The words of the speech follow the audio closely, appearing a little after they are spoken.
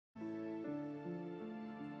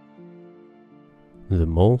The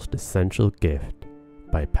Most Essential Gift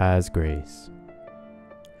by Paz Grace.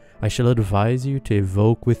 I shall advise you to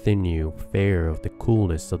evoke within you fear of the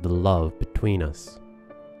coolness of the love between us.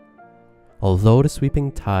 Although the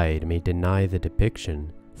sweeping tide may deny the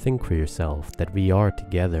depiction, think for yourself that we are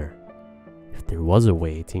together. If there was a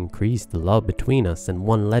way to increase the love between us and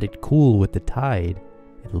one let it cool with the tide,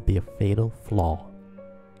 it will be a fatal flaw.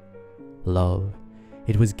 Love,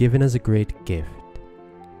 it was given as a great gift.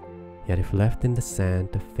 Yet if left in the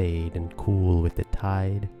sand to fade and cool with the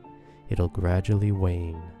tide, it'll gradually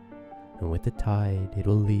wane, and with the tide it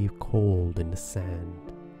will leave cold in the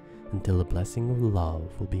sand, until the blessing of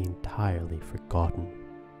love will be entirely forgotten.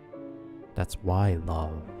 That's why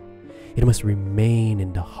love, it must remain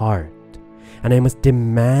in the heart, and I must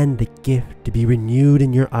demand the gift to be renewed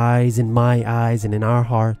in your eyes, in my eyes, and in our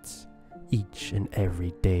hearts, each and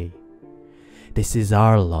every day. This is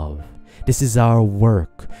our love. This is our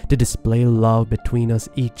work, to display love between us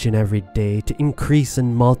each and every day, to increase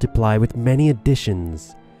and multiply with many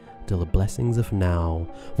additions, till the blessings of now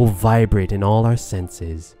will vibrate in all our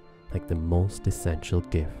senses like the most essential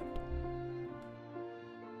gift.